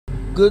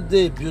Good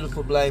day,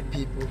 beautiful black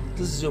people.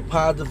 This is your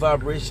positive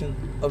vibration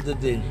of the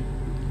day.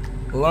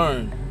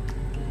 Learn.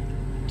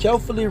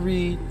 Carefully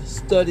read,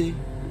 study,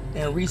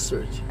 and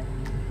research.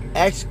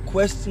 Ask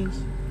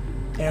questions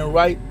and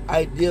write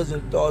ideas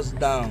and thoughts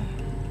down.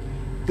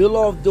 Build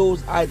off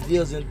those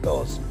ideas and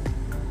thoughts.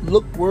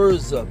 Look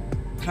words up.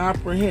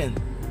 Comprehend.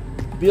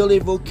 Build a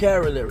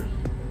vocabulary.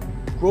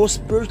 Grow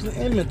spiritually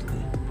and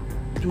mentally.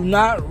 Do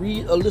not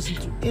read or listen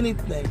to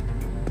anything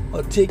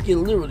or take it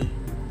literally.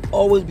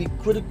 Always be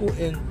critical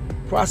and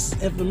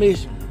process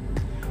information.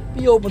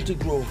 Be open to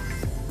growth.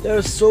 There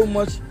is so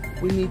much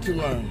we need to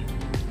learn.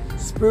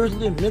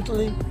 Spiritually,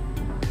 mentally,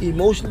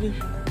 emotionally,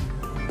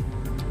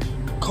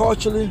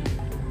 culturally,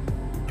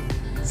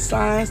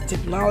 science,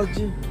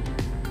 technology,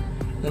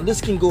 the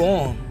list can go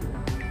on.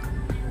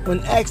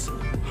 When asked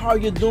how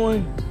you're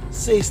doing,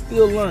 say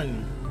still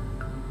learning.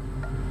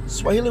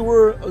 Swahili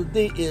word of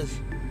the day is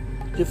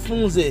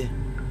jifunze,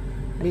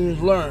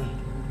 means learn.